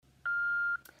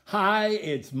Hi,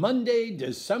 it's Monday,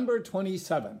 December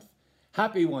 27th.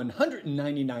 Happy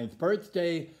 199th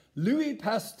birthday, Louis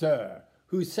Pasteur,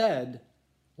 who said,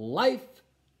 "Life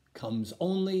comes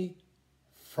only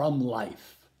from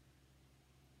life."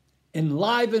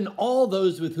 Enliven all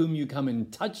those with whom you come in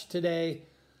touch today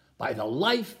by the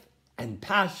life and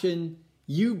passion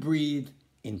you breathe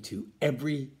into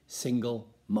every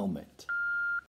single moment.